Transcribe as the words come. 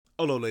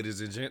Hello, ladies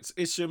and gents.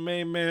 It's your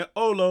main man,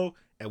 Olo,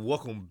 and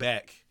welcome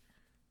back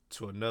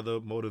to another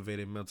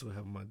Motivated Mental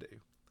Health Monday.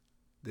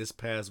 This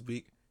past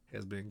week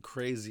has been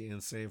crazy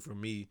insane for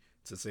me,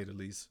 to say the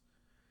least.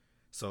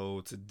 So,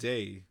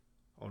 today,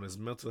 on this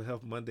Mental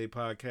Health Monday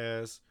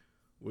podcast,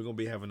 we're going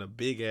to be having a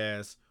big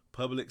ass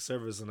public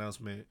service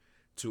announcement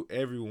to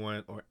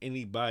everyone or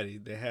anybody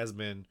that has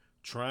been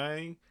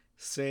trying,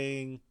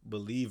 saying,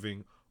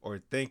 believing,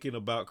 or thinking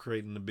about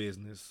creating a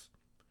business.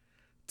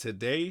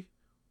 Today,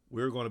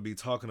 we're going to be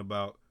talking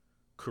about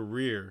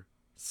career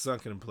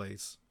sunken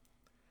place.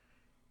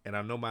 And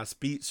I know my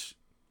speech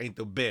ain't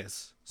the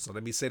best, so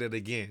let me say that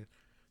again.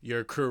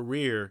 Your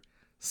career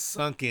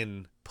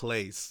sunken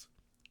place.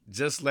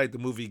 Just like the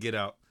movie Get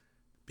Out.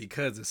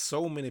 Because there's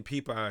so many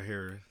people out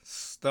here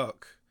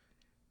stuck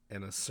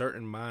in a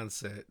certain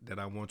mindset that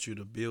I want you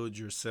to build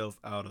yourself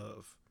out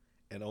of.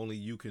 And only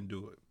you can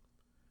do it.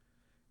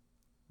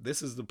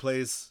 This is the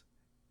place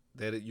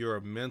that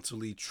you're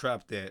mentally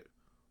trapped at,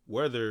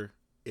 whether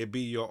it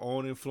be your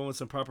own influence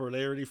and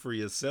popularity for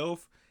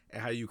yourself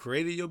and how you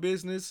created your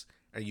business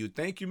and you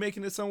think you're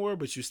making it somewhere,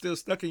 but you're still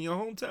stuck in your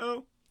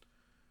hometown.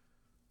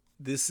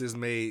 This is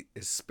made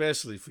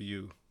especially for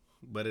you,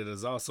 but it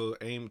is also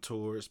aimed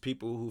towards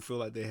people who feel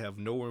like they have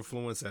no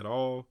influence at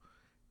all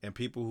and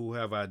people who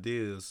have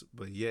ideas,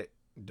 but yet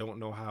don't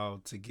know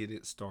how to get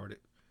it started.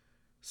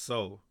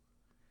 So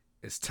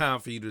it's time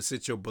for you to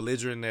sit your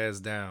belligerent ass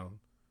down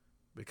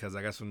because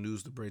I got some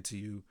news to break to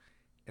you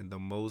in the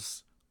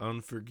most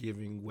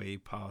unforgiving way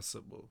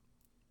possible.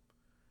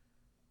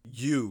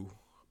 You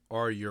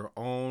are your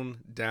own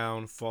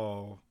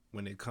downfall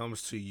when it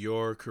comes to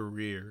your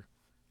career.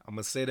 I'm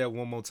going to say that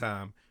one more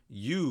time.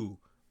 You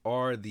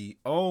are the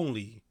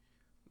only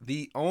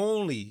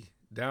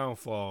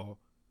downfall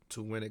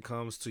to when it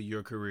comes to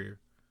your career.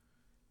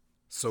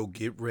 So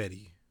get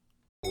ready.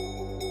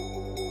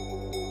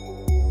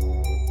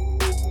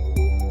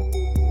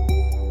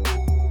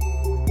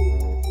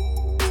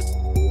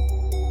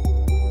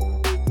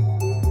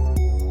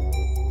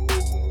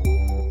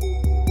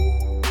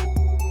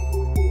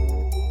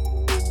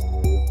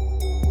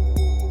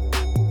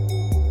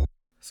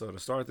 So to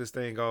start this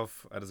thing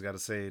off, I just gotta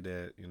say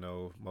that,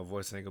 my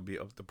voice ain't gonna be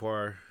up to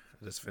par.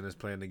 I just finished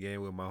playing the game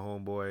with my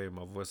homeboy.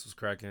 My voice was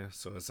cracking,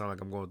 so it sounded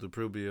like I'm going through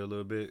puberty a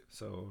little bit.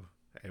 So,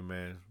 hey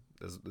man,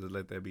 let's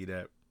let that be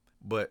that.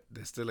 But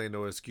there still ain't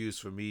no excuse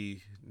for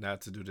me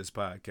not to do this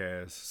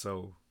podcast.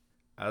 So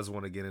I just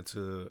want to get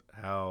into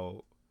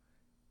how,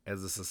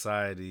 as a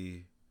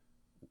society,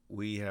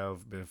 we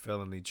have been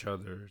failing each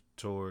other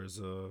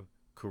towards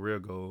career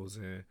goals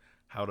and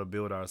how to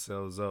build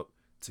ourselves up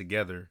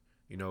together,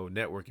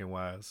 networking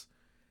wise.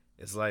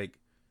 It's like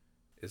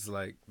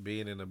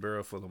being in a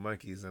barrel full of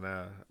monkeys, and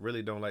I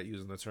really don't like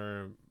using the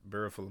term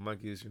barrel full of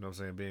monkeys,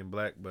 being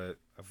black, but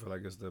I feel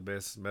like it's the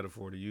best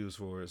metaphor to use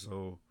for it.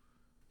 So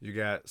you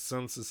got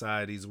some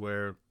societies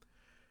where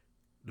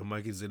the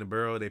monkeys in the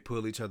barrel, they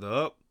pull each other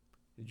up.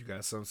 You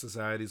got some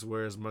societies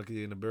where it's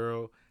monkey in the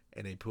barrel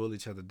and they pull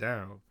each other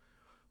down.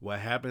 What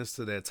happens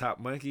to that top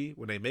monkey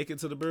when they make it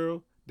to the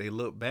barrel? They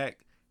look back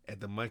at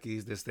the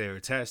monkeys that they're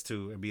attached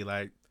to and be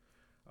like,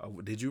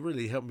 did you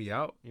really help me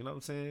out? You know what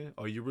I'm saying?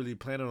 Are you really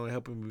planning on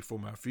helping me for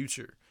my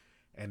future?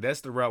 And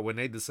that's the route when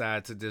they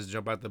decide to just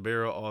jump out the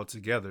barrel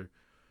altogether.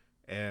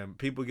 And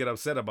people get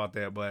upset about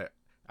that, but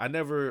I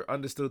never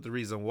understood the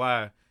reason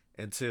why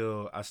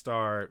until I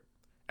start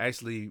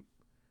actually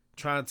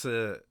trying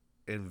to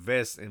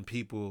invest in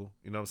people,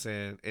 in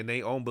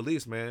their own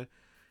beliefs, man.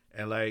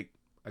 And like,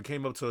 I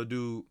came up to a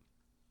dude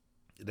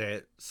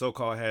that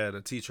so-called had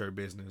a t-shirt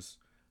business.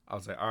 I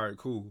was like, all right,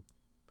 cool.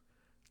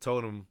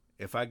 Told him,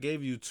 if I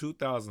gave you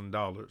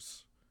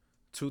 $2,000,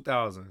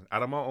 2,000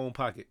 out of my own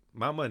pocket,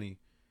 my money,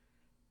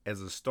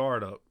 as a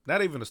startup,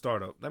 not even a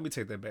startup. Let me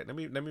take that back. Let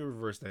me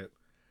reverse that.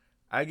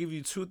 I give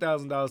you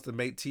 $2,000 to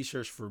make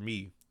t-shirts for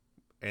me,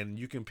 and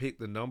you can pick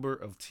the number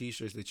of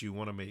t-shirts that you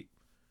want to make.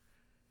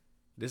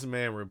 This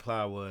man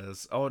reply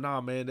was, "Oh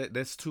nah, man,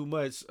 that's too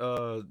much.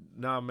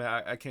 Nah,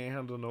 man, I can't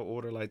handle no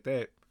order like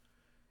that."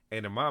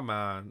 And in my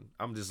mind,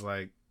 I'm just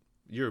like,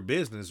 "You're a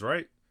business,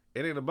 right?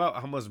 It ain't about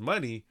how much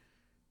money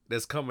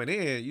that's coming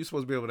in. You're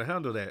supposed to be able to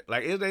handle that.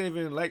 Like, it ain't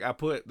even like I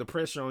put the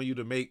pressure on you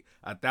to make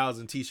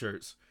 1,000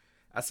 t-shirts.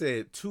 I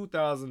said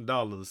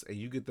 $2,000, and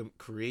you get to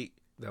create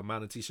the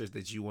amount of t-shirts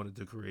that you wanted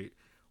to create.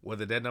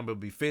 Whether that number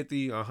be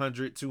 50,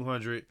 100,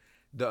 200,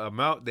 the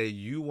amount that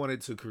you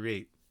wanted to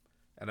create."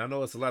 And I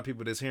know it's a lot of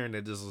people that's hearing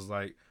that just was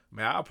like,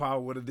 man, I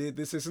probably would have did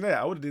this, and that.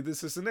 I would have did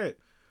this, and that.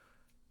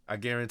 I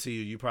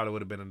guarantee you probably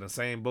would have been in the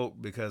same boat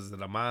because of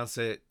the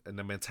mindset and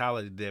the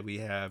mentality that we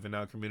have in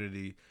our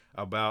community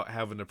about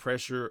having the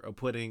pressure of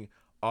putting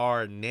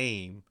our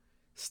name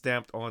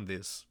stamped on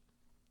this.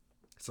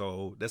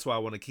 So that's why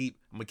I'm gonna keep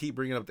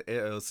bringing up the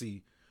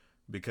LLC,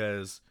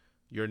 because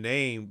your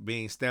name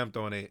being stamped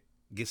on it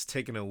gets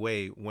taken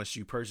away once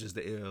you purchase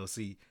the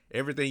LLC.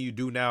 Everything you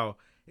do now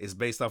is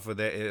based off of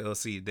that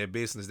LLC, that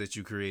business that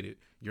you created.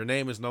 Your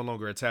name is no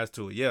longer attached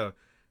to it. Yeah,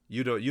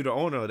 you the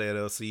owner of the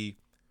LLC.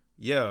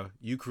 Yeah,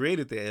 you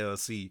created the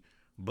LLC,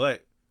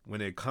 but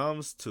when it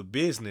comes to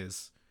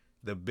business,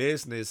 the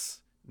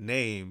business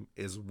name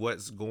is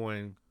what's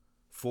going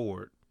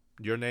forward.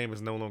 Your name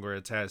is no longer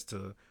attached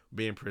to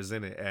being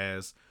presented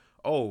as,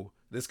 oh,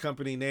 this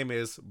company name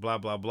is blah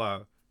blah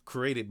blah,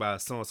 created by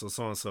so and so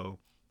so and so.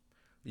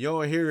 You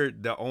don't hear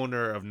the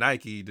owner of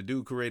Nike, the dude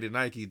who created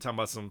Nike, talking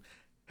about some,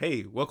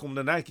 hey, welcome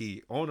to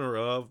Nike, owner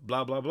of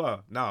blah blah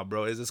blah. Nah,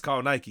 bro, it's just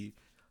called Nike.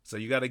 So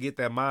you got to get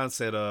that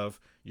mindset of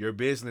your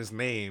business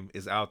name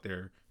is out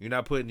there. You're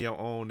not putting your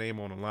own name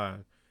on the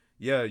line.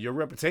 Yeah, your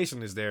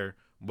reputation is there,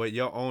 but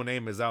your own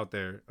name is out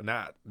there.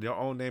 Not your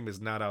own name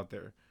is not out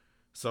there.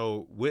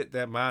 So with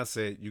that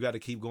mindset, you got to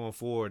keep going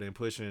forward and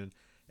pushing.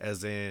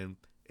 As in,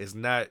 it's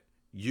not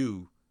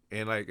you.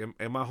 And like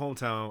in my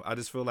hometown, I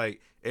just feel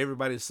like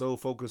everybody's so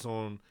focused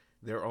on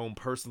their own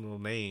personal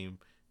name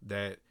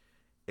that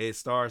it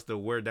starts to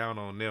wear down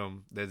on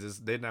them.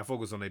 They're not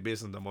focused on their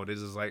business no more. They're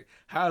just like,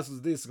 how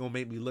is this gonna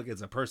make me look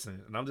as a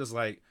person? And I'm just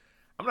like,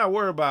 I'm not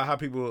worried about how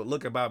people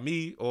look about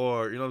me,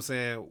 or you know what I'm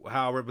saying,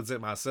 how I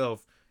represent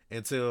myself,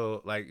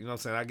 until like, you know what I'm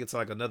saying, I get to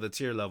like another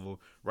tier level.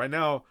 Right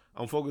now,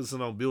 I'm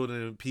focusing on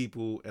building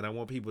people, and I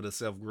want people to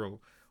self grow.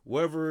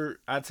 Wherever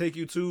I take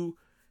you to,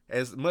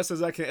 as much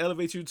as I can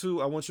elevate you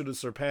to, I want you to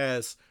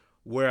surpass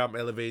where I'm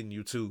elevating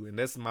you to, and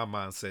that's my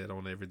mindset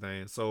on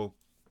everything. So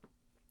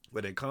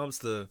when it comes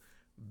to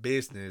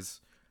business,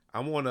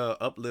 I want to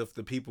uplift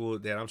the people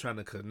that I'm trying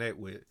to connect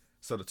with.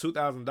 So the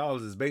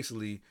 $2,000 is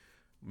basically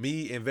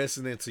me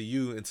investing into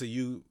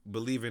you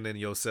believing in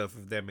yourself,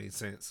 if that makes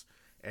sense.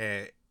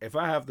 And if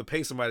I have to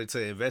pay somebody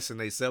to invest in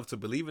themselves, to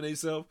believe in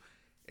themselves,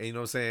 and you know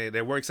what I'm saying,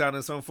 that works out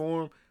in some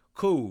form,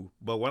 cool.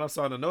 But what I'm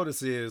starting to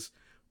notice is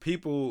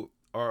people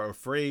are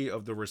afraid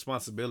of the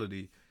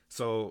responsibility.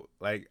 So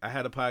like I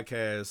had a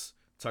podcast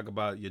talk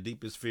about your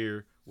deepest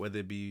fear, whether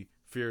it be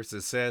fear of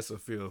success or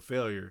fear of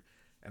failure.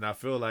 And I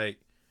feel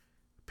like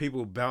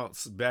people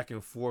bounce back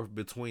and forth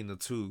between the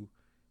two,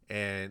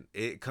 and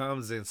it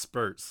comes in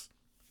spurts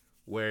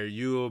where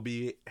you'll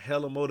be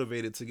hella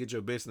motivated to get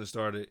your business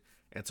started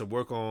and to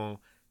work on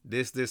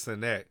this,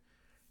 and that.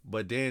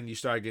 But then you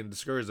start getting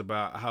discouraged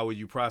about how will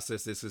you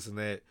process this, and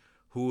that.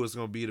 Who is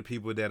going to be the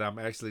people that I'm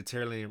actually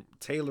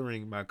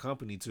tailoring my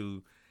company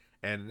to,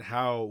 and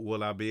how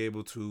will I be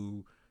able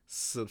to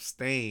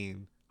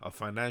sustain a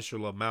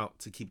financial amount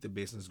to keep the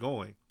business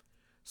going?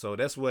 So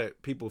that's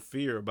what people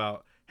fear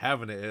about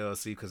having an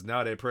LLC, because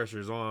now that pressure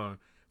is on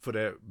for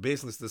that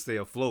business to stay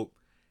afloat.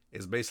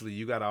 Is basically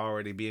you got to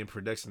already be in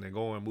production and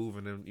going,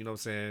 moving, and you know what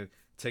I'm saying,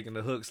 taking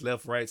the hooks,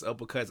 left, rights,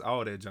 uppercuts,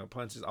 all that jump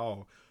punches,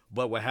 all.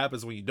 But what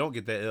happens when you don't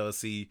get that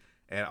LLC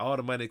and all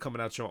the money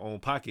coming out your own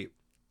pocket?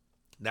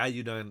 Now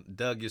you done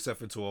dug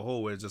yourself into a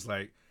hole where it's just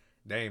like,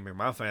 dang man,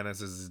 my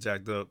finances is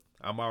jacked up.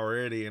 I'm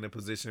already in a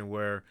position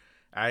where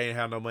I ain't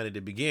have no money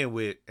to begin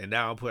with, and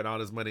now I'm putting all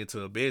this money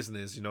into a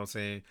business. You know what I'm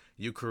saying?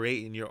 You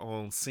creating your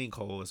own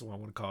sinkhole is what I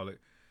want to call it.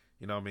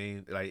 You know what I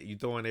mean? Like you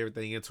throwing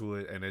everything into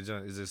it, and it's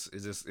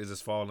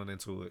just falling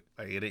into it.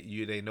 Like it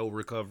ain't no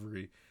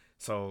recovery.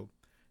 So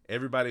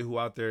everybody who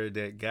out there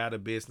that got a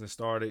business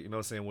started, you know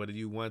what I'm saying, whether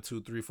you 1,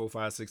 2, 3, 4,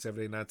 5, 6,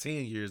 7, 8, 9,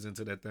 10 years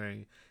into that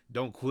thing,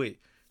 don't quit.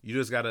 You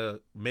just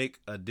gotta make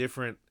a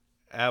different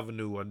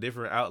avenue, a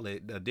different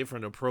outlet, a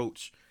different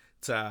approach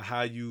to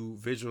how you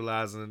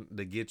visualizing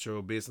to get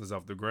your business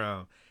off the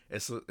ground.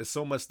 It's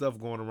so much stuff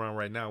going around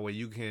right now where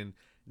you can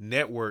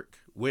network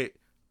with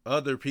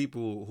other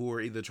people who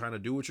are either trying to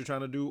do what you're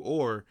trying to do,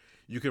 or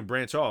you can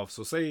branch off.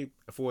 So say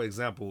for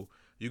example,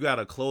 you got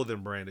a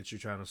clothing brand that you're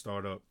trying to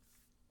start up.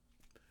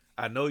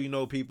 I know you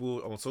know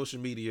people on social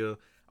media,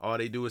 all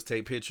they do is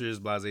take pictures,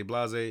 blase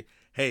blase.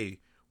 Hey,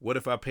 what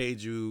if I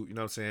paid you, you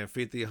know what I'm saying,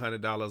 50,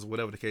 $100,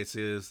 whatever the case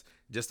is,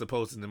 just to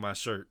post it in my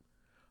shirt?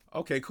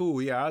 Okay, cool.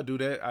 Yeah, I'll do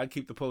that. I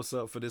keep the posts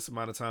up for this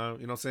amount of time.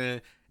 You know what I'm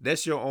saying?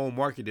 That's your own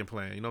marketing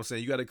plan. You know what I'm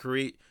saying? You got to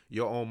create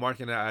your own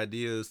marketing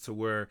ideas to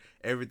where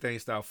everything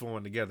start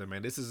flowing together,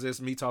 man. This is just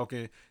me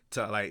talking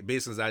to like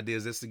business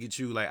ideas just to get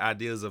you like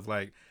ideas of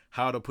like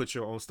how to put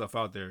your own stuff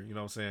out there. You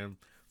know what I'm saying?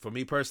 For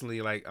me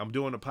personally, like I'm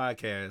doing a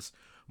podcast,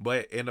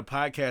 but in the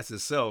podcast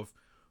itself,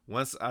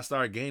 once I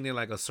start gaining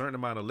like a certain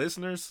amount of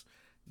listeners,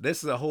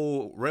 this is a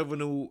whole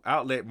revenue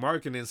outlet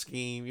marketing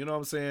scheme, you know what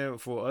I'm saying,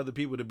 for other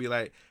people to be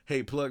like,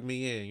 hey, plug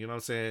me in, you know what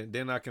I'm saying?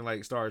 Then I can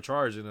like start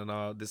charging and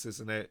all this,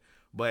 and that.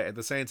 But at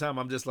the same time,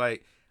 I'm just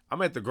like,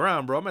 I'm at the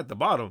ground, bro. I'm at the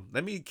bottom.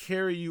 Let me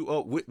carry you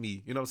up with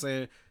me. You know what I'm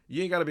saying?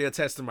 You ain't got to be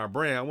attached to my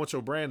brand. I want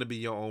your brand to be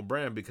your own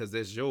brand because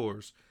that's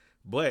yours.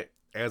 But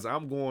as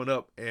I'm going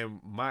up and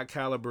my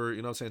caliber,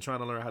 you know what I'm saying, trying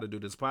to learn how to do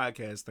this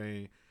podcast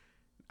thing,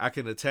 I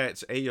can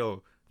attach, hey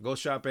yo, go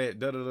shop at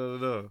da da da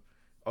da da.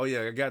 Oh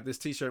yeah, I got this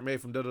T-shirt made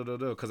from da da da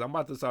da. Because I'm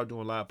about to start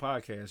doing live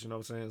podcasts. You know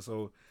what I'm saying?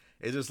 So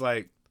it's just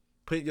like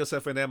putting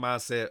yourself in that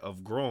mindset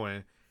of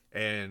growing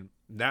and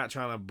not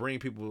trying to bring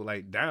people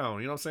like down.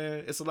 You know what I'm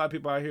saying? It's a lot of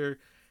people out here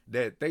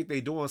that think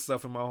they doing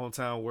stuff in my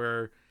hometown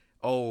where,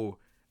 oh,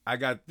 I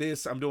got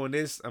this, I'm doing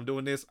this, I'm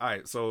doing this. All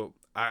right, so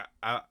I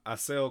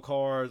sell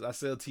cars, I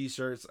sell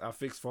T-shirts, I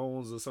fix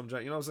phones or something.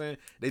 You know what I'm saying?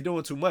 They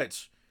doing too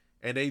much,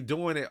 and they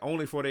doing it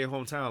only for their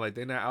hometown. Like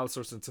they're not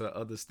outsourcing to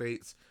other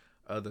states,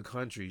 other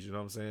countries. You know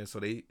what I'm saying? So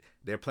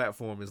their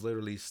platform is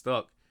literally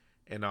stuck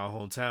in our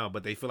hometown,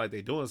 but they feel like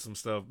they're doing some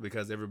stuff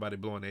because everybody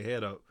blowing their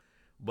head up.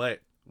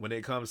 But when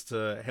it comes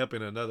to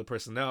helping another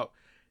person out,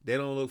 they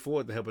don't look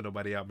forward to helping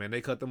nobody out, man. They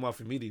cut them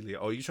off immediately.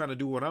 Oh, you trying to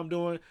do what I'm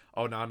doing?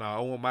 Oh, no, I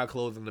want my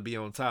clothing to be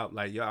on top.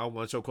 Like, yo, I don't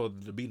want your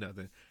clothing to be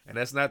nothing. And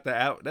that's not the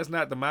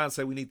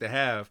mindset we need to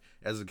have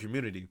as a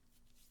community.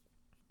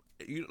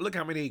 You look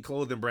how many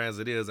clothing brands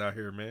it is out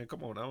here, man.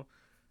 Come on now.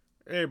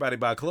 Everybody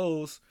buy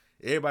clothes.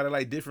 Everybody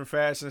like different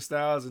fashion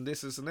styles and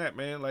this and that,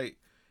 man. Like,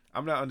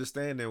 I'm not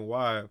understanding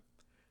why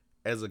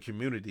as a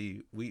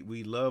community,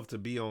 we love to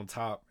be on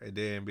top and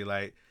then be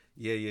like,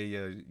 yeah,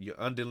 your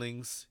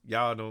underlings,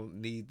 y'all don't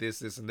need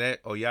this, and that.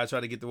 Or y'all try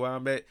to get to where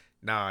I'm at.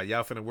 Nah,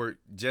 y'all finna work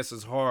just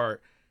as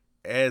hard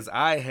as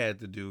I had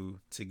to do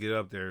to get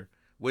up there,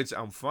 which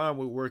I'm fine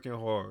with working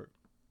hard.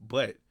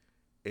 But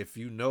if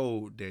you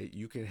know that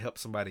you can help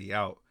somebody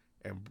out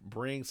and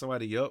bring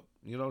somebody up,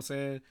 you know what I'm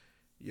saying?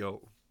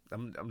 Yo,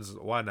 I'm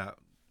just, why not?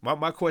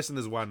 My question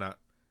is, why not?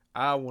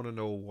 I want to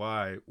know,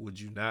 why would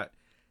you not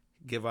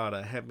give out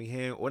a helping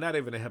hand, or not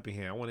even a helping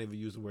hand? I won't even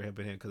use the word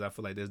helping hand because I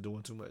feel like that's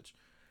doing too much.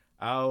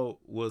 I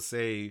will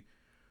say,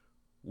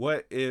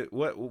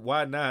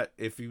 why not,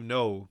 if you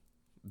know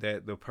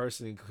that the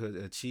person could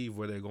achieve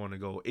where they're going to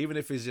go, even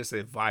if it's just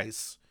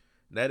advice,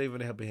 not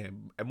even a helping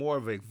hand, and more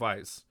of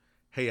advice.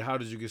 Hey, how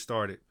did you get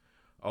started?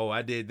 Oh,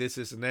 I did this,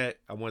 and that.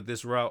 I went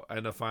this route. I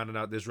ended up finding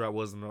out this route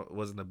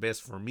wasn't the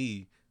best for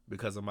me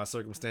because of my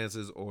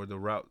circumstances or the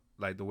route,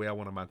 like the way I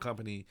wanted my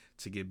company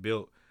to get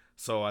built.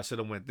 So I should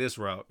have went this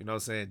route. You know what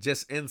I'm saying?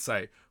 Just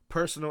insight,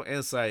 personal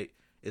insight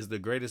is the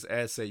greatest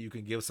asset you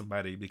can give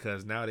somebody,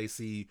 because now they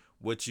see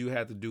what you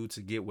had to do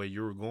to get where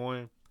you were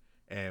going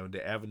and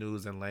the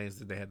avenues and lanes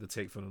that they had to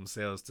take for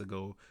themselves to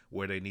go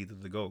where they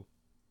needed to go.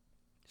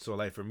 So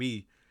like for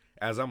me,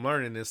 as I'm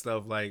learning this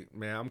stuff, like,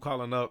 man, I'm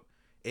calling up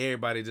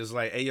everybody just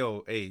like, hey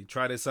yo, hey,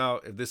 try this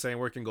out. If this ain't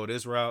working, go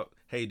this route.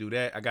 Hey, do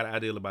that. I got an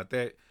idea about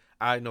that.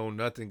 I know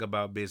nothing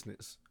about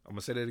business. I'm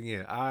gonna say that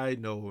again. I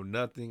know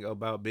nothing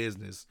about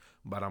business,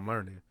 but I'm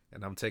learning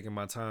and I'm taking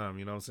my time.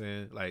 You know what I'm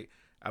saying? Like,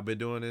 I've been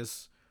doing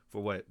this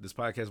for what, this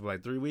podcast for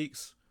like 3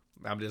 weeks.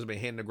 I've just been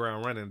hitting the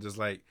ground running, just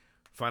like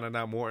finding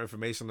out more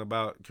information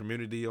about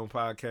community on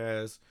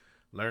podcasts,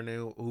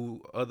 learning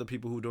who other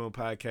people who doing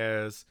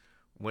podcasts,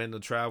 when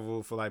to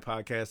travel for like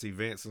podcast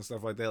events and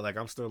stuff like that. Like,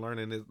 I'm still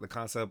learning the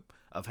concept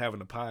of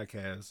having a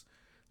podcast.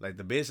 Like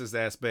the business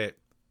aspect,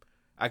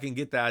 I can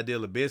get the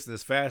ideal of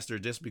business faster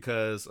just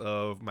because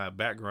of my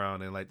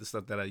background and like the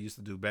stuff that I used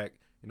to do back,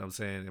 you know what I'm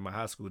saying, in my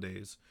high school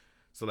days.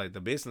 So like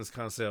the business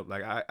concept,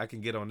 like I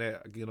can get on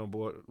that, get on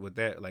board with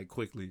that like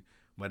quickly.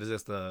 But it's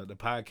just the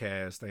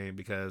podcast thing,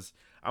 because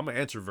I'm an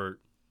introvert.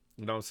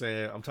 You know what I'm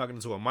saying? I'm talking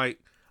to a mic.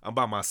 I'm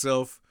by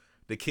myself.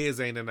 The kids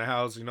ain't in the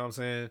house. You know what I'm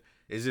saying?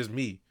 It's just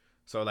me.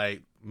 So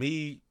like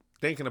me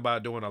thinking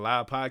about doing a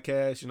live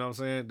podcast, you know what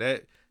I'm saying?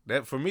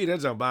 That for me,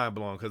 that's just mind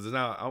blowing, because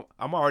now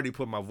I'm already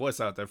putting my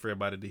voice out there for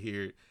everybody to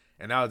hear it,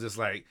 and I was just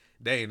like,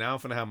 dang, now I'm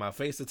finna have my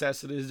face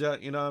attached to this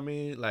junk. You know what I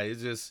mean? Like,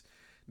 it's just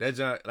that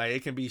junk. Like,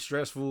 it can be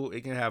stressful.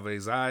 It can have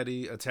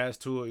anxiety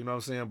attached to it. You know what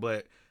I'm saying?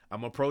 But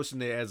I'm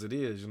approaching it as it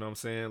is. You know what I'm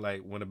saying?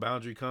 Like, when the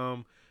boundary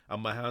come,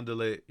 I'm gonna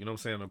handle it, you know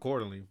what I'm saying,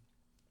 accordingly.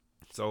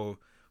 So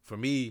for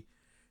me,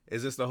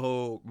 it's just the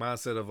whole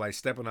mindset of like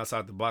stepping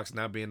outside the box,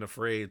 not being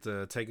afraid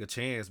to take a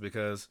chance,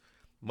 because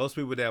most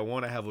people that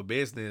want to have a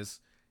business,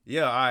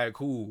 yeah, all right,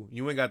 cool,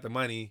 you ain't got the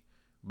money,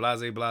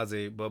 blase,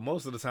 blase, but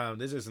most of the time,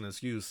 there's just an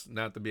excuse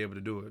not to be able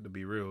to do it, to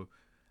be real.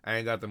 I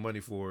ain't got the money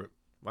for it.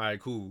 All right,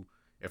 cool.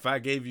 If I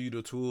gave you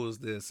the tools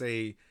to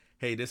say,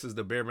 hey, this is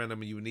the bare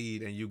minimum you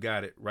need, and you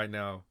got it right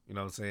now, you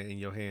know what I'm saying, in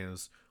your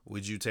hands,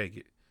 would you take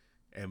it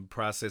and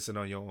process it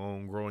on your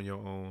own, grow on your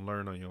own,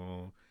 learn on your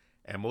own?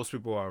 And most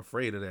people are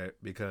afraid of that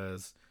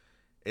because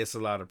it's a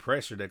lot of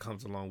pressure that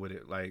comes along with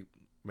it. Like,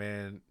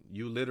 man,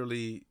 you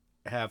literally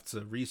have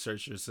to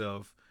research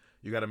yourself.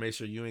 You got to make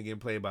sure you ain't getting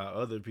played by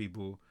other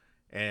people.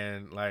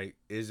 And like,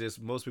 it's just,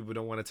 most people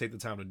don't want to take the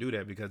time to do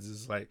that, because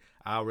it's like,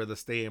 I'd rather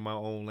stay in my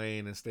own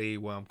lane and stay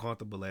where I'm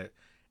comfortable at.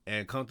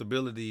 And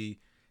comfortability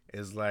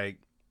is like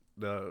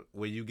the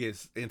where you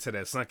get into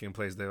that sunken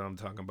place that I'm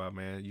talking about,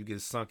 man. You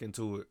get sunk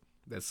into it,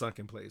 that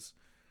sunken place.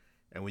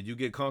 And when you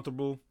get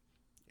comfortable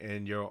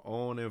in your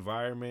own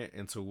environment,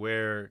 into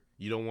where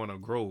you don't want to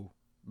grow,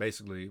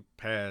 basically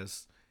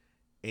past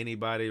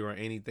anybody or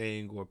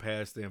anything, or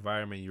past the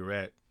environment you're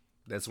at,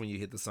 that's when you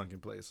hit the sunken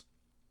place.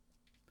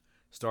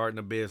 Starting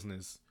a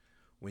business,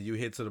 when you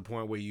hit to the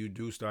point where you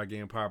do start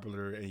getting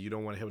popular and you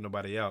don't want to help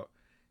nobody out,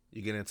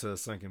 you get into a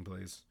sunken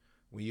place.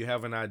 When you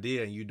have an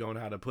idea and you don't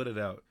know how to put it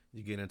out,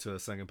 you get into a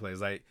sunken place.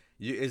 Like,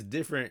 it's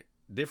different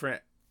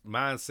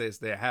mindsets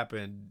that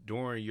happen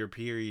during your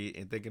period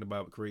and thinking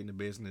about creating a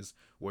business,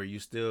 where you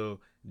still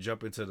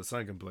jump into the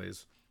sunken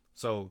place.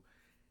 So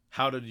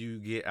how did you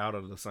get out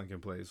of the sunken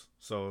place?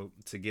 So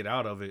to get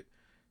out of it,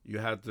 you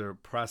have to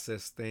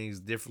process things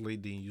differently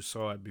than you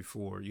saw it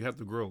before. You have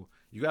to grow.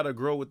 You got to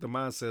grow with the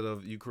mindset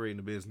of you creating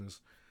a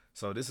business.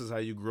 So this is how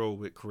you grow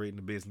with creating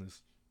a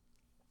business.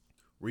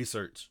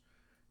 Research.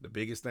 The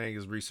biggest thing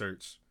is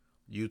research.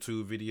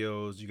 YouTube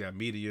videos, you got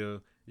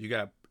media, you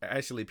got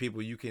actually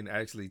people you can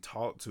actually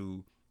talk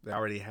to that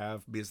already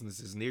have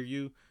businesses near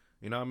you.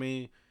 You know what I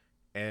mean?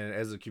 And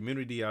as a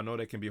community, I know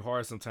that can be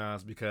hard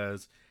sometimes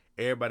because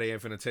everybody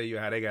ain't finna tell you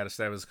how they got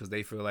established because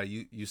they feel like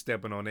you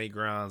stepping on their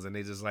grounds and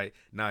they just like,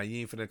 nah, you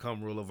ain't finna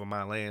come rule over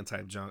my land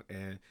type junk.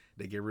 And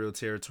they get real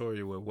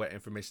territorial with what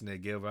information they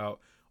give out,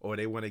 or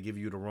they want to give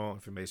you the wrong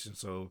information.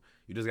 So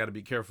you just got to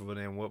be careful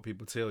in what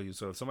people tell you.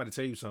 So if somebody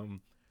tell you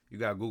something, you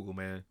got Google,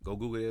 man. Go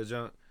Google their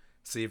junk,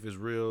 see if it's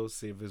real,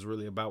 see if it's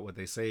really about what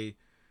they say.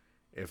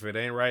 If it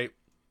ain't right,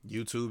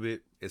 YouTube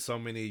it. It's so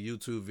many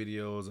YouTube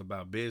videos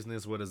about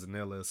business. What is an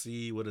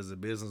LLC? What is a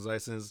business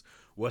license?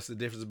 What's the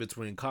difference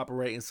between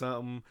copyrighting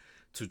something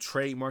to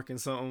trademarking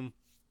something?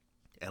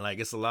 And like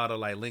it's a lot of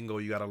like lingo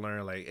you gotta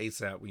learn like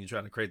ASAP when you're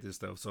trying to create this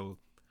stuff. So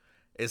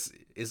it's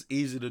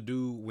easy to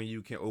do when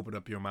you can open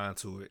up your mind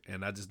to it.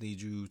 And I just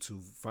need you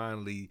to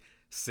finally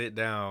sit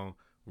down,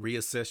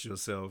 reassess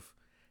yourself,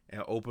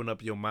 and open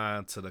up your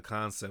mind to the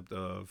concept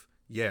of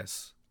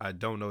yes, I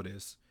don't know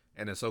this,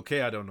 and it's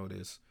okay I don't know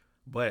this,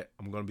 but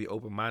I'm gonna be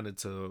open minded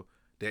to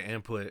the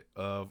input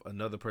of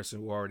another person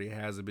who already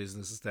has a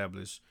business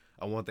established.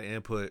 I want the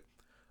input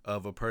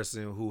of a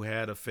person who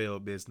had a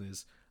failed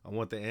business. I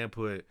want the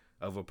input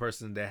of a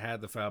person that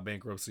had to file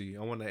bankruptcy.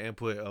 I want the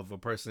input of a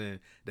person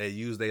that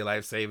used their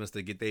life savings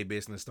to get their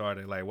business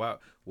started. Like,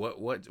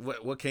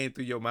 what came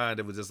through your mind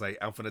that was just like,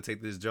 I'm gonna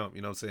take this jump?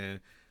 You know what I'm saying?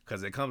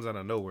 Because it comes out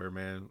of nowhere,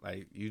 man.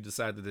 Like you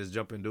decide to just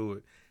jump and do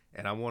it.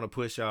 And I want to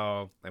push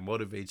y'all and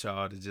motivate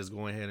y'all to just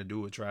go ahead and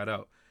do it. Try it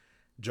out.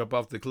 Jump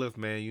off the cliff,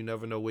 man. You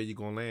never know where you're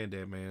gonna land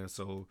at, man.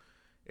 So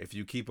if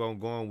you keep on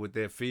going with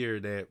that fear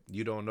that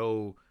you don't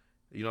know,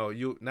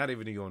 you not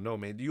even you don't know,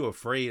 man. You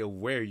afraid of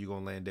where you're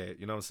gonna land at.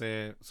 You know what I'm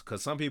saying?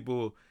 Because some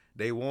people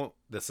they want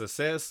the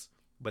success,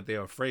 but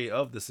they're afraid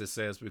of the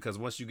success because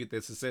once you get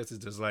that success,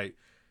 it's just like,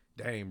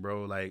 dang,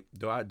 bro, like,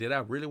 did I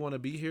really want to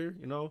be here?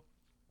 You know,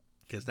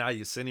 because now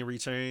your scenery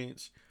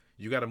change.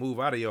 You got to move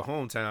out of your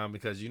hometown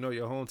because you know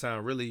your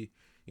hometown really,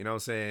 you know what I'm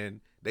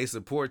saying, they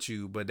support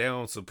you, but they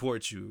don't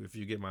support you if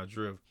you get my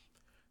drift.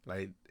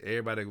 Like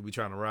everybody will be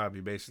trying to rob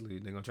you. Basically,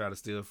 they're gonna try to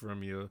steal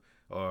from you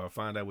or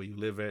find out where you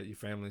live at, your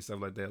family,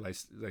 stuff like that.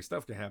 Like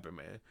stuff can happen,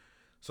 man.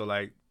 So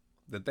like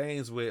the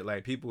things with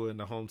like people in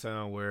the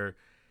hometown where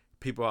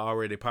people are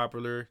already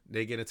popular,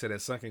 they get into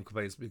that sunken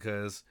place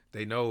because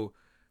they know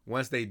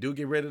once they do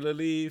get ready to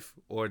leave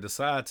or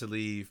decide to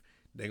leave,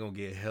 they gonna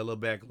get hella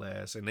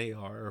backlash, and they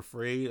are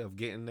afraid of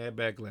getting that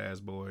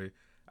backlash, boy.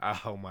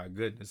 Oh my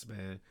goodness,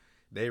 man.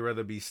 They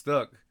rather be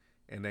stuck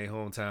in their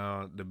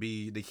hometown to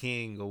be the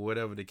king or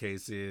whatever the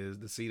case is,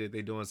 to see that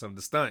they doing something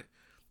to stunt.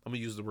 I'm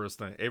gonna use the word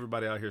stunt.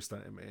 Everybody out here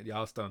stunting, man.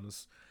 Y'all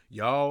stunners.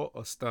 Y'all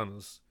are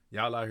stunners.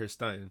 Y'all out here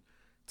stunting.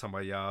 Talking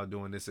about y'all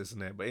doing this,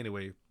 and that. But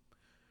anyway,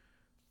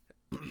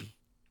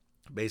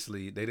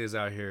 basically they just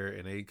out here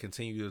and they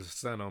continue to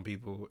stun on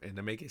people and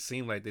to make it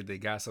seem like that they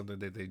got something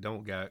that they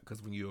don't got,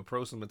 because when you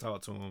approach them and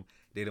talk to them,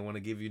 they don't want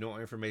to give you no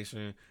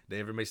information. The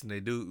information they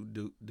do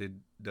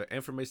the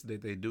information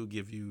that they do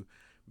give you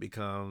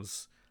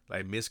becomes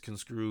like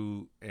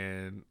misconstrued,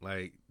 and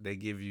like they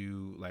give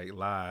you like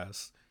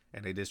lies,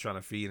 and they just trying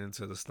to feed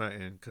into the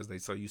stunting because they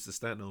so used to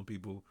stunting on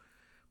people.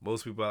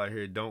 Most people out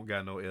here don't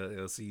got no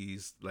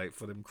LLCs like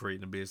for them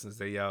creating a business.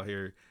 They out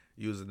here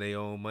using their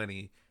own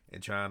money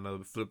and trying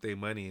to flip their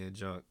money in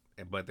junk,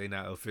 but they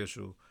not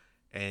official.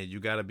 And you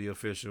got to be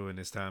official in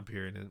this time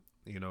period.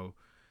 And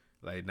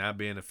like not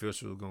being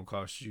official is gonna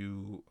cost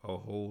you a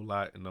whole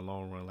lot in the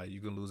long run. Like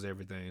you can lose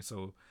everything.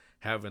 So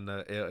having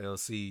the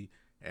LLC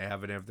and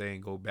having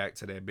everything go back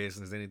to that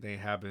business, anything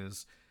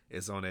happens,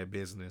 it's on that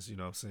business. You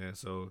know what I'm saying?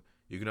 So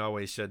you can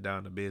always shut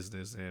down the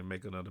business and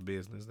make another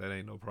business. That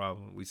ain't no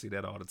problem. We see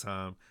that all the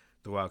time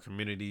throughout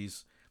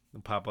communities, the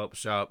pop up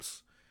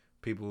shops,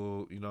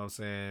 people. You know what I'm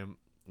saying?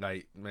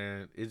 Like,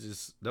 man, it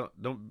just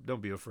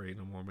don't be afraid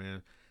no more,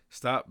 man.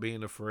 Stop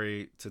being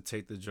afraid to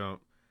take the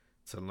jump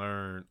to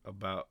learn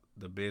about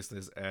the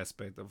business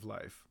aspect of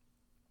life,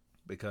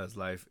 because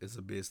life is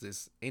a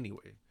business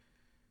anyway.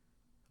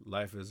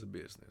 Life is a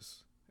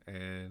business.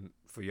 And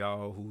for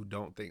y'all who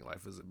don't think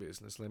life is a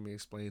business, let me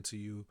explain to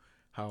you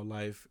how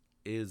life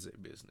is a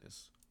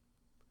business.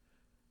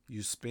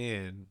 You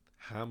spend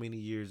how many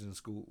years in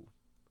school?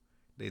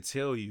 They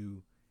tell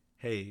you,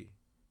 hey,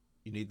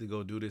 you need to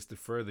go do this to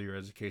further your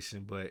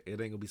education, but it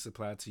ain't gonna be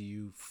supplied to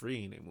you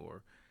free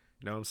anymore.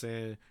 You know what I'm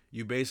saying?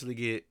 You basically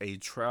get a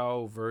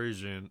trial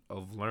version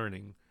of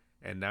learning,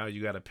 and now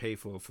you got to pay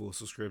for a full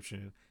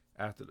subscription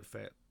after the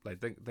fact. Like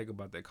think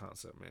about that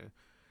concept, man.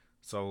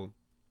 So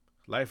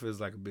life is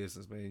like a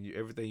business, man.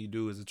 Everything you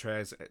do is a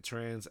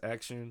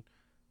transaction.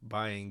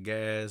 Buying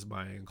gas,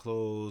 buying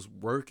clothes,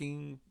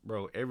 working,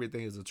 bro.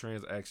 Everything is a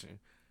transaction.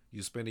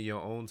 You spending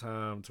your own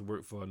time to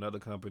work for another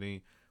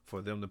company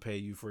for them to pay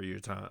you for your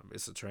time.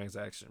 It's a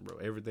transaction, bro.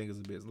 Everything is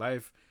a business.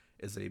 Life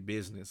is a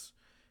business.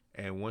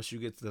 And once you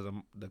get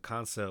to the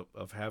concept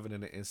of having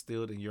it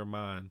instilled in your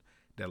mind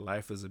that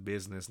life is a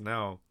business,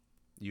 now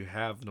you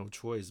have no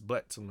choice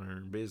but to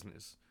learn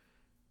business.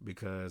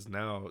 because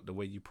now the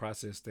way you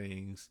process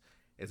things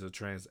is a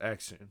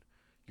transaction.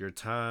 Your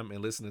time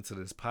and listening to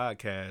this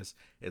podcast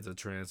is a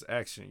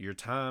transaction. Your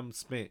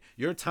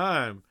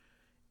time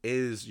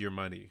is your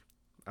money.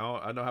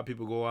 I know how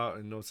people go out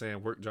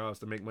and, work jobs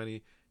to make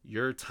money.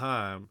 Your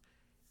time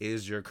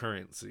is your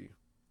currency.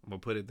 I'm gonna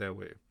put it that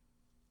way.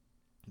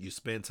 You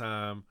spend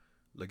time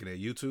looking at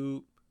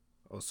YouTube,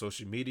 on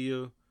social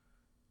media,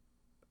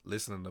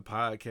 listening to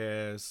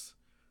podcasts,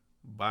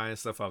 buying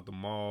stuff out the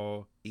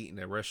mall, eating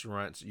at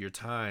restaurants. Your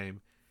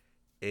time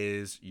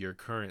is your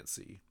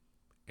currency.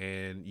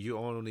 And you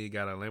only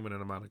got a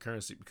limited amount of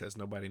currency because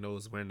nobody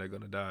knows when they're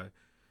going to die.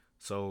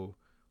 So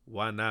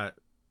why not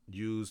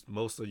use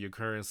most of your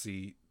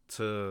currency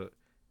to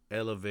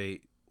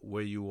elevate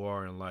where you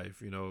are in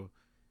life?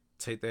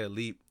 Take that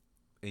leap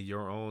in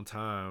your own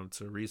time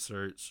to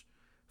research,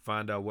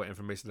 find out what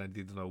information I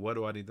need to know. What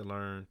do I need to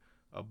learn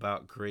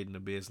about creating a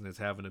business,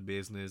 having a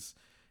business?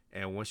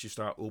 And once you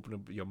start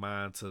opening your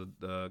mind to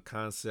the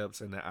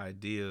concepts and the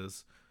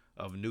ideas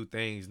of new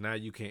things, now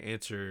you can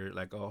enter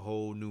like a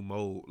whole new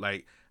mode.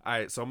 Like, all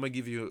right, so I'm gonna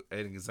give you an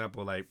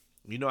example. Like,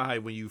 you know how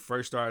when you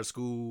first start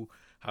school,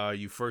 how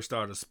you first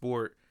start a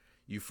sport,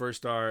 you first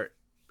start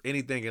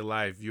anything in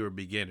life, you're a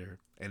beginner.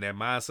 And that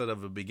mindset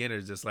of a beginner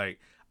is just like,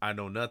 I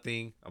know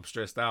nothing. I'm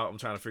stressed out. I'm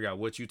trying to figure out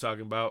what you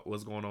talking about,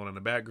 what's going on in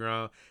the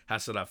background. How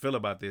should I feel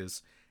about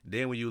this?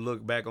 Then when you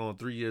look back on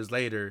 3 years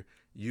later,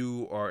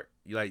 you are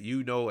like,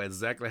 you know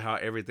exactly how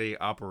everything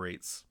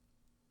operates.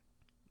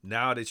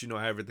 Now that you know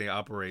how everything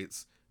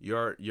operates,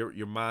 your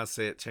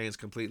mindset changed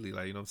completely.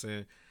 Like, you know what I'm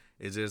saying?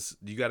 It's just,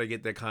 you got to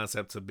get that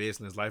concept to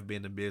business, life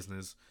being a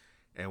business.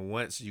 And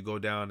once you go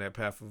down that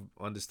path of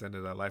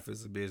understanding that life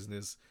is a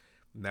business,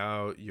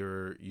 now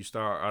you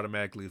start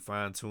automatically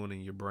fine tuning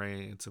your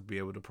brain to be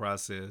able to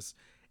process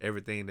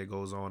everything that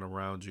goes on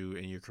around you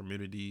in your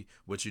community,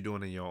 what you're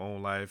doing in your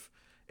own life.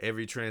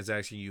 Every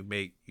transaction you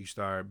make, you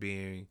start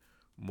being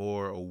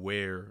more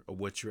aware of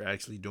what you're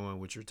actually doing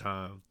with your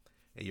time,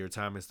 and your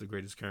time is the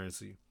greatest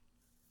currency.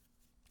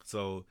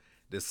 So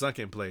this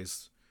sunken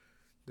place,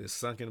 this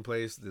sunken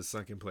place, this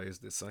sunken place,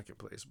 this sunken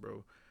place,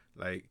 bro.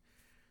 Like,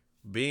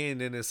 being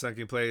in this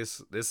sunken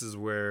place, this is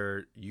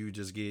where you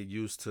just get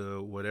used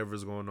to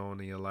whatever's going on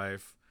in your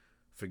life.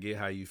 Forget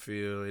how you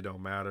feel. It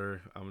don't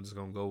matter. I'm just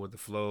gonna go with the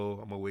flow.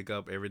 I'm gonna wake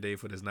up every day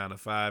for this 9 to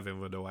 5,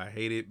 even though I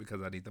hate it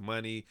because I need the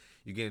money.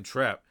 You're getting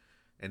trapped.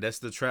 And that's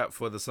the trap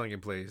for the sunken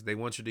place. They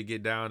want you to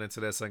get down into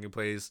that sunken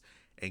place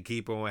and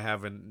keep on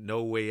having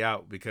no way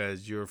out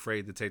because you're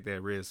afraid to take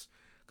that risk.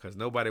 Because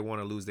nobody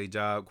want to lose their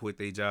job, quit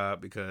their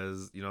job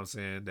because, you know what I'm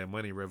saying, that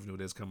money revenue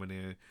that's coming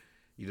in,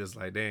 you just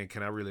like, dang,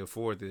 can I really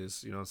afford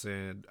this? You know what I'm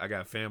saying? I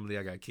got family,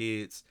 I got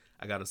kids,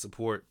 I got to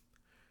support.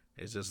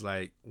 It's just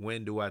like,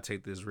 when do I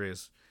take this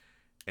risk?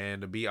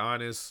 And to be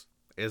honest,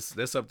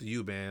 that's up to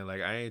you, man.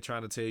 Like, I ain't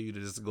trying to tell you to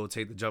just go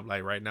take the jump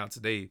like right now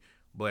today,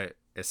 but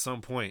at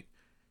some point,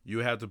 you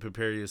have to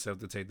prepare yourself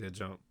to take that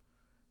jump.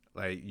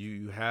 Like,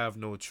 you have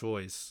no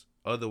choice.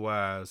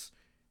 Otherwise,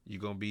 you're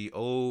going to be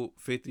old,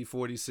 50,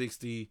 40,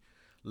 60,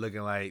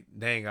 looking like,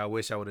 dang, I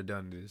wish I would have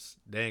done this.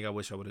 Dang, I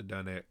wish I would have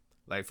done that.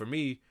 Like, for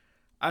me,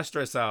 I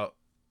stress out.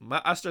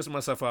 I stress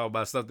myself out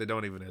about stuff that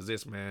don't even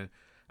exist, man.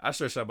 I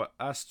stress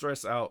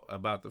out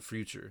about the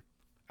future.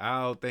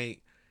 I don't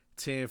think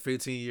 10,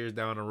 15 years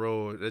down the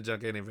road, that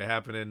junk ain't even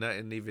happening.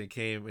 Nothing even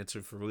came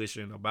into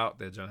fruition about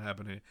that junk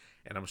happening.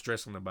 And I'm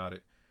stressing about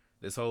it.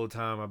 This whole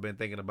time I've been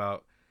thinking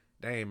about,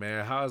 dang,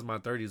 man, how is my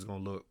 30s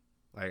going to look?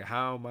 Like,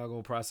 how am I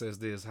going to process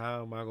this?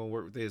 How am I going to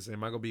work with this?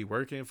 Am I going to be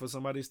working for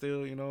somebody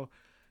still?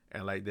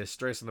 And like, they're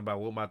stressing about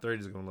what my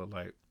 30s going to look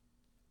like.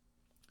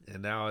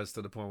 And now it's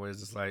to the point where it's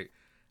just like,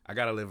 I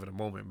gotta live in the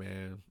moment,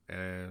 man.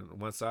 And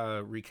once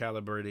I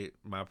recalibrated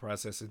my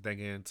processing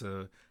thinking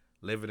to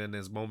living in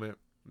this moment,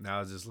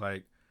 now it's just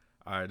like,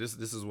 all right, this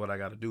is what I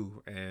gotta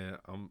do. And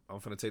I'm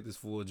gonna take this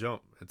full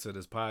jump into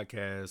this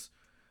podcast.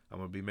 I'm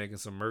gonna be making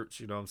some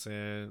merch, you know what I'm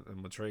saying? I'm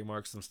gonna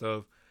trademark some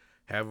stuff.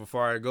 However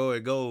far it go,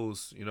 it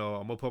goes. I'm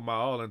gonna put my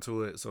all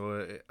into it.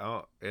 So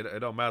it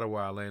don't matter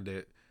where I land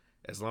at,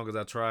 as long as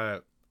I try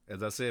it.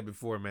 As I said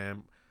before,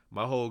 man,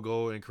 my whole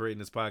goal in creating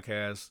this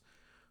podcast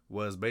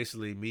was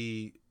basically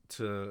me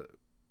to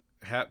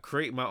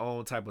create my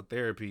own type of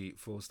therapy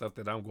for stuff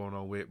that I'm going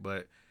on with,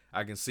 but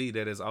I can see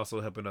that it's also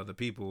helping other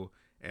people,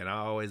 and I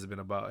always been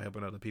about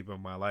helping other people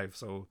in my life.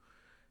 So,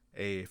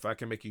 hey, if I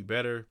can make you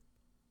better,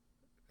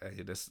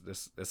 hey,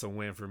 that's a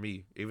win for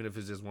me. Even if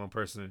it's just one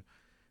person,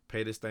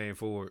 pay this thing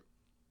forward.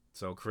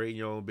 So, creating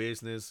your own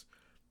business,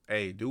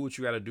 hey, do what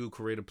you got to do.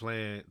 Create a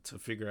plan to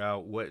figure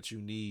out what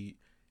you need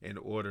in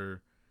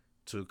order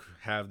to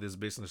have this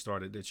business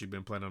started that you've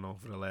been planning on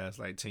for the last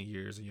like 10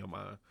 years in your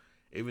mind.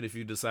 Even if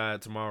you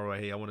decide tomorrow,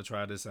 hey, I want to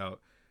try this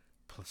out,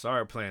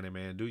 start planning,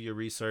 man. Do your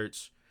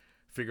research,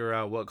 figure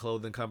out what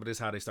clothing companies,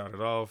 how they started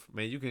off.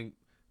 Man, you can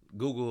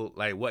Google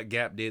like what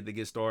Gap did to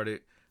get started.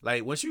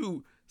 Like, once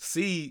you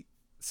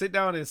sit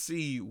down and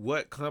see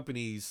what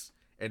companies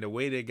and the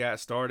way they got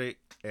started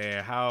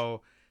and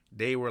how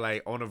they were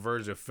like on the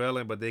verge of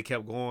failing, but they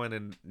kept going,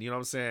 and you know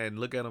what I'm saying? And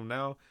look at them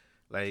now.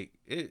 Like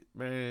it,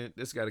 man.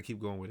 Just got to keep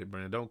going with it,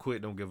 man. Don't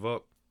quit. Don't give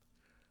up.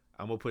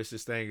 I'm gonna push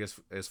this thing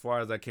as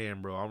far as I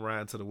can, bro. I'm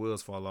riding till the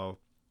wheels fall off,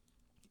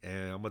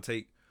 and I'm gonna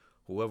take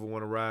whoever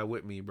want to ride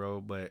with me,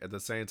 bro. But at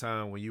the same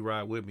time, when you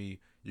ride with me,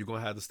 you're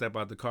gonna have to step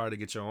out the car to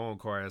get your own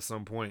car at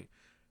some point,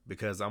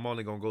 because I'm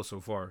only gonna go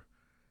so far.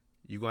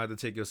 You're gonna have to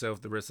take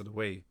yourself the rest of the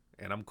way,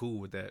 and I'm cool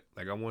with that.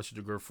 Like I want you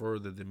to go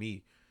further than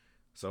me.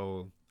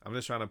 So I'm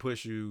just trying to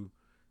push you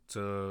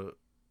to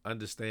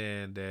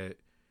understand that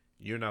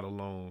you're not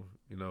alone.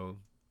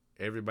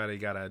 Everybody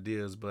got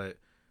ideas, but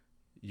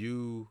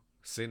you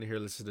sitting here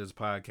listening to this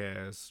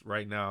podcast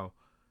right now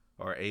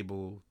are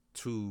able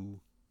to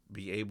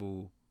be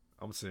able.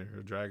 I'm sitting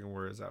here dragging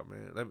words out,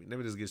 man. Let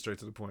me just get straight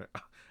to the point.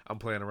 I'm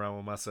playing around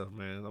with myself,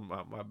 man.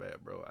 My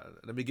bad, bro.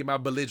 Let me get my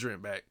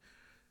belligerent back.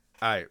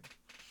 All right.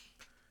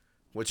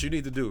 What you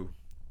need to do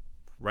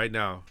right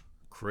now,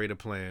 create a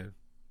plan.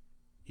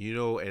 You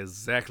know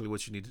exactly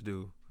what you need to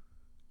do.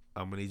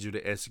 I'm going to need you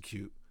to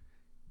execute.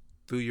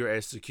 Through your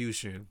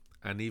execution,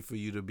 I need for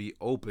you to be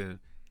open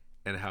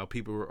and how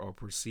people are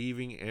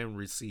perceiving and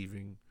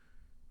receiving.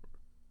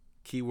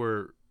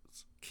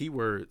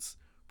 Keywords,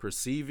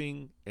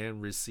 perceiving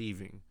and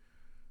receiving.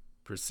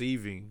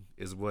 Perceiving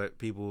is what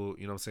people,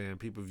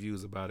 people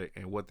views about it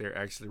and what they're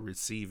actually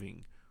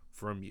receiving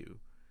from you.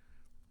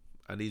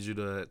 I need you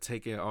to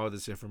take in all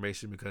this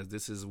information because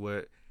this is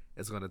what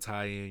is going to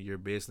tie in your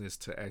business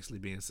to actually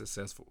being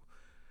successful.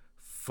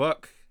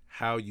 Fuck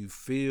how you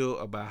feel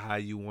about how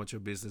you want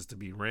your business to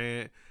be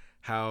ran,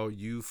 how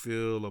you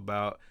feel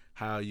about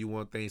how you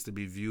want things to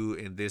be viewed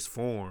in this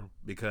form,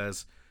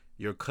 because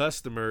your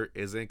customer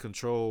is in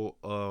control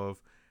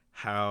of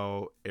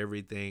how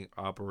everything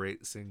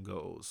operates and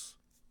goes.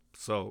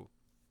 So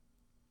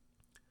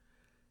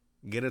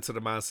get into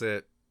the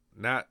mindset,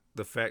 not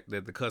the fact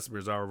that the customer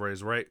is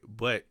always right,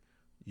 but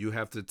you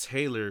have to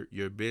tailor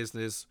your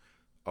business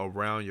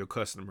around your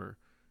customer.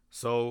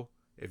 So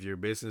if your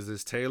business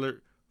is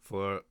tailored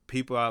for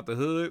people out the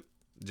hood,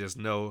 just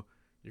know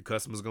your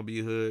customer's gonna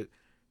be hood,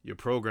 your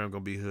program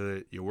gonna be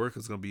hood, your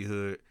workers gonna be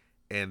hood,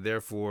 and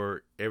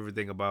therefore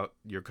everything about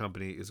your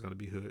company is gonna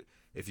be hood.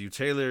 If you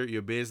tailor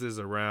your business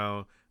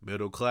around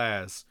middle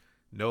class,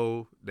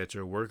 know that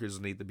your workers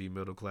need to be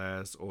middle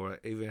class, or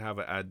even have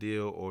an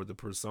ideal or the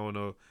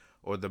persona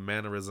or the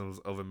mannerisms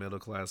of a middle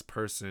class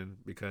person,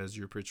 because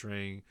you're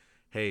portraying,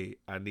 hey,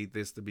 I need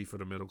this to be for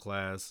the middle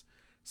class,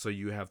 so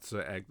you have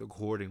to act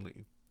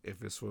accordingly.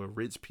 If it's for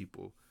rich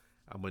people,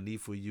 I'm gonna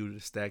need for you to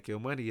stack your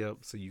money up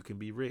so you can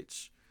be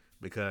rich,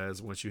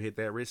 because once you hit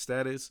that rich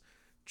status,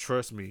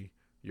 trust me,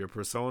 your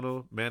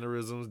persona,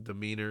 mannerisms,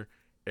 demeanor,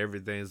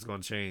 everything's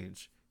gonna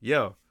change.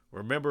 Yeah,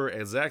 remember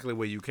exactly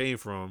where you came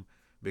from,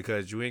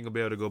 because you ain't gonna be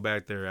able to go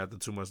back there after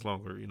too much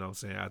longer, you know what I'm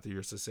saying, after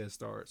your success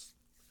starts.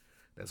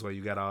 That's why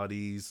you got all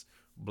these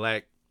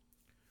black,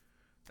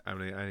 I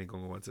mean, I ain't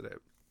gonna go into that,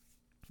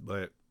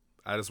 but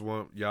I just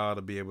want y'all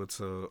to be able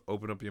to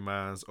open up your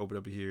minds, open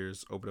up your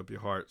ears, open up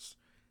your hearts,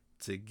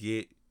 to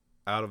get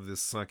out of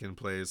this sunken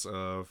place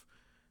of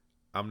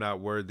I'm not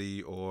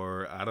worthy,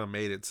 or I done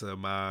made it to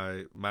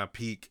my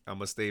peak. I'm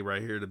gonna stay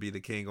right here to be the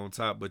king on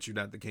top, but you're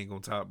not the king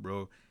on top,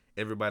 bro.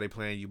 Everybody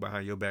playing you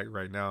behind your back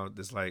right now.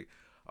 It's like,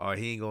 oh,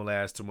 he ain't gonna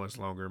last too much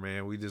longer,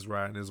 man. We just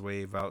riding this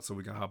wave out so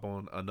we can hop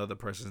on another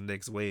person's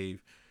next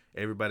wave.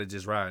 Everybody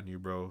just riding you,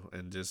 bro,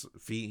 and just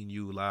feeding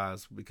you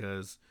lies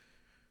because,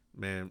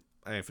 man,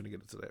 I ain't finna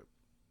get into that.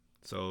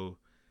 So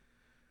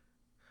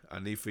I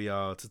need for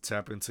y'all to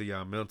tap into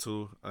y'all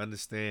mental,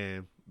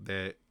 understand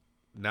that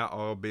not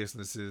all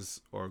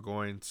businesses are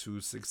going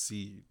to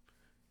succeed,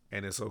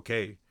 and it's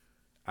okay.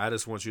 I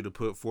just want you to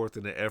put forth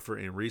in the effort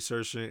in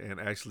researching and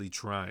actually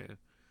trying.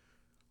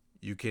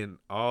 You can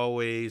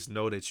always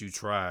know that you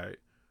tried,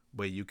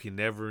 but you can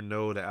never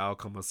know the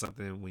outcome of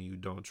something when you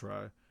don't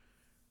try.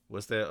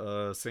 What's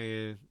that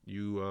saying?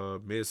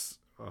 You miss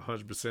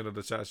 100% of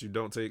the shots you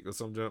don't take, or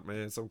some jump,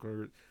 man,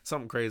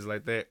 something crazy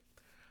like that.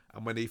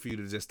 I'm gonna need for you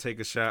to just take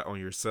a shot on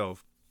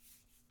yourself.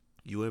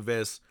 You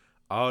invest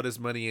all this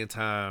money and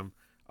time,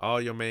 all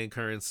your main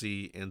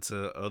currency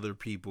into other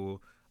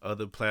people,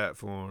 other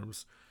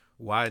platforms.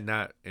 Why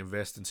not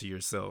invest into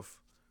yourself?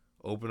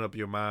 Open up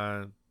your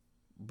mind,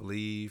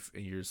 believe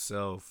in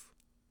yourself,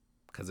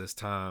 because it's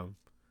time,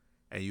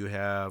 and you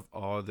have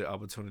all the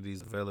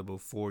opportunities available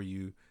for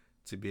you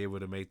to be able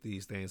to make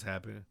these things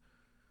happen.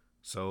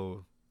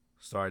 So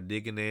start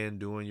digging in,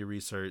 doing your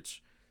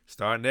research,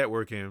 start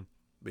networking,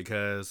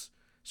 because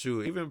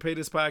shoot, even pay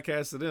this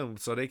podcast to them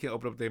so they can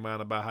open up their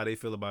mind about how they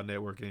feel about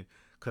networking.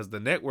 Because the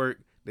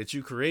network that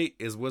you create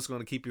is what's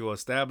going to keep you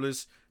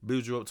established,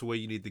 build you up to where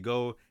you need to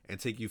go, and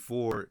take you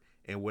forward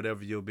in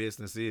whatever your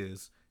business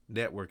is.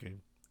 Networking.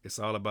 It's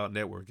all about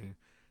networking.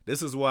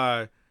 This is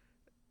why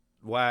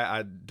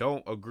I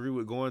don't agree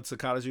with going to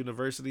college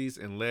universities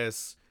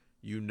unless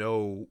you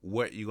know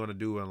what you're going to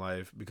do in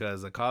life,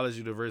 because a college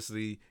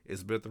university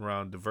is built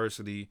around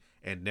diversity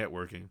and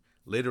networking.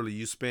 Literally,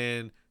 you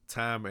spend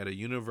time at a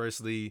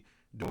university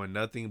doing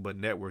nothing but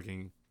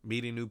networking,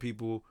 meeting new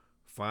people,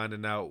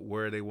 finding out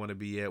where they want to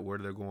be at, where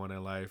they're going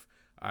in life.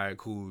 All right,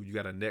 cool. You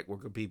got a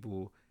network of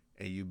people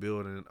and you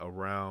building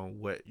around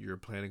what you're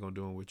planning on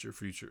doing with your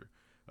future.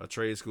 A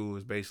trade school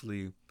is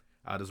basically,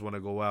 I just want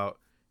to go out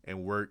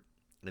and work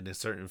in a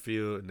certain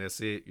field and that's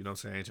it. You know what I'm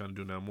saying? I ain't trying to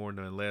do nothing more,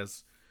 nothing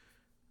less.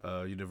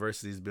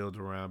 Universities built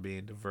around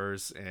being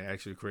diverse and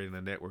actually creating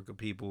a network of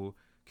people.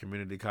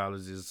 Community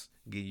colleges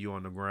get you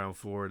on the ground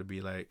floor to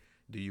be like,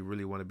 do you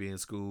really want to be in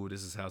school?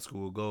 This is how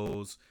school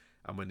goes.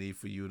 I'm gonna need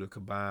for you to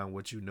combine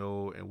what you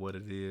know and what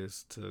it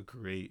is to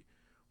create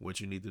what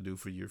you need to do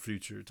for your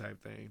future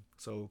type thing.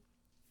 So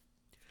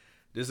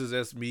this is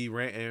just me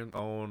ranting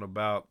on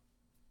about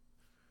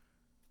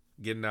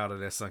getting out of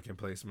that sunken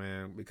place,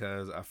 man,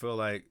 because I feel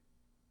like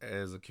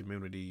as a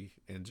community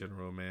in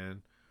general,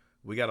 man,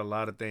 we got a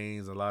lot of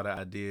things, a lot of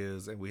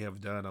ideas, and we have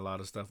done a lot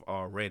of stuff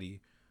already,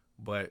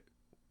 but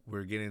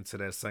we're getting to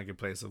that sunken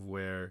place of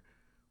where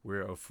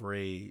we're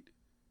afraid,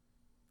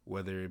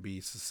 whether it be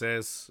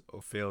success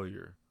or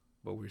failure,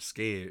 but we're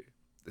scared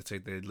to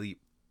take that leap.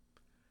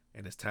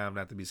 And it's time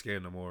not to be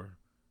scared no more.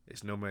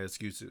 It's no more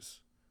excuses.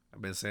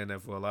 I've been saying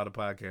that for a lot of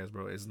podcasts,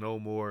 bro. It's no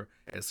more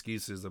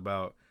excuses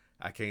about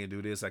I can't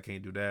do this, I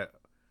can't do that.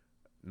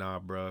 Nah,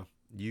 bro.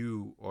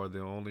 You are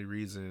the only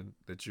reason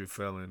that you're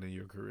failing in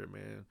your career,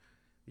 man.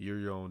 You're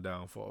your own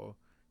downfall.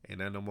 And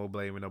then no more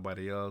blaming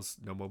nobody else.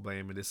 No more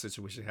blaming this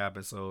situation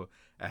happened, so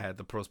I had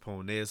to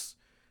postpone this.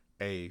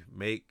 Hey,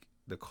 make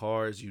the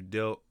cards you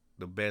dealt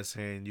the best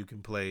hand you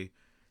can play.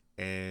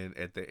 And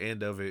at the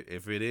end of it,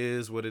 if it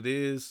is what it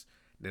is,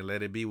 then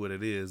let it be what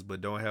it is.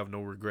 But don't have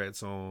no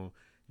regrets on,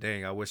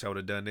 dang, I wish I would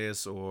have done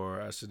this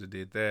or I should have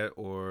did that.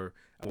 Or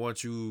I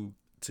want you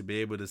to be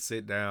able to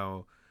sit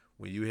down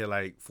when you hit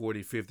like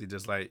 40, 50,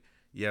 just like,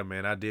 yeah,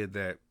 man, I did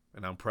that.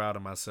 And I'm proud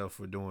of myself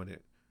for doing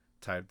it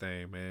type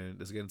thing, man.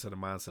 Let's get into the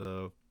mindset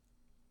of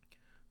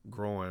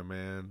growing,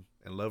 man,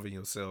 and loving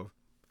yourself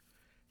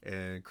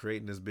and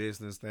creating this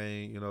business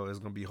thing. You know, it's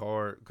going to be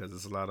hard because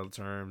it's a lot of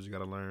terms you got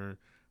to learn,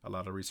 a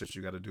lot of research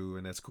you got to do,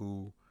 and that's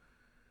cool.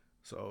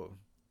 So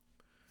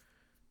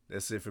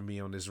that's it for me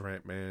on this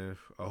rant, man.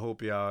 I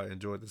hope y'all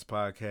enjoyed this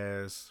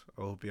podcast.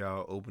 I hope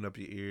y'all open up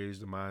your ears,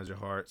 your minds, your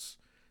hearts.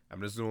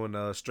 I'm just doing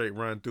a straight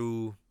run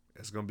through.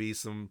 It's gonna be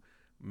some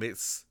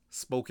mixed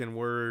spoken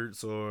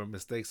words or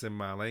mistakes in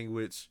my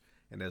language,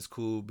 and that's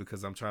cool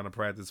because I'm trying to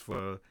practice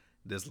for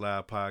this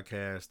live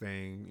podcast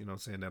thing. You know, what I'm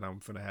saying that I'm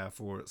finna have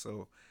for it.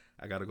 So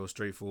I gotta go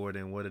straight forward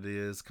in what it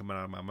is coming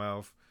out of my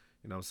mouth.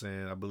 You know, what I'm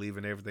saying I believe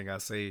in everything I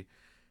say.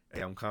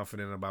 Hey, I'm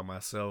confident about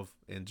myself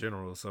in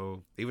general.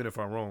 So even if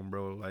I'm wrong,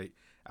 bro, like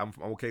I'm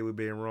okay with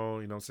being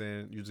wrong. You know what I'm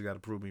saying? You just got to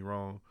prove me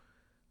wrong.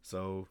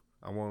 So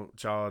I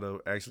want y'all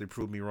to actually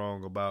prove me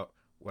wrong about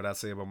what I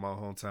say about my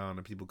hometown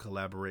and people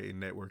collaborating,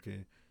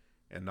 networking,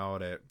 and all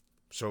that.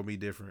 Show me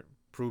different.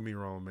 Prove me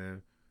wrong,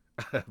 man.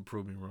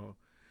 Prove me wrong.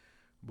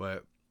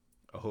 But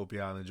I hope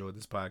y'all enjoyed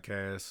this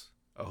podcast.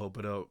 I hope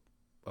it up.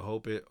 I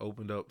hope it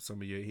opened up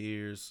some of your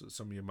ears,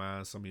 some of your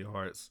minds, some of your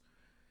hearts.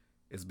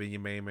 It's been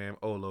your main man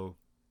Olo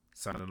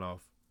signing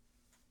off.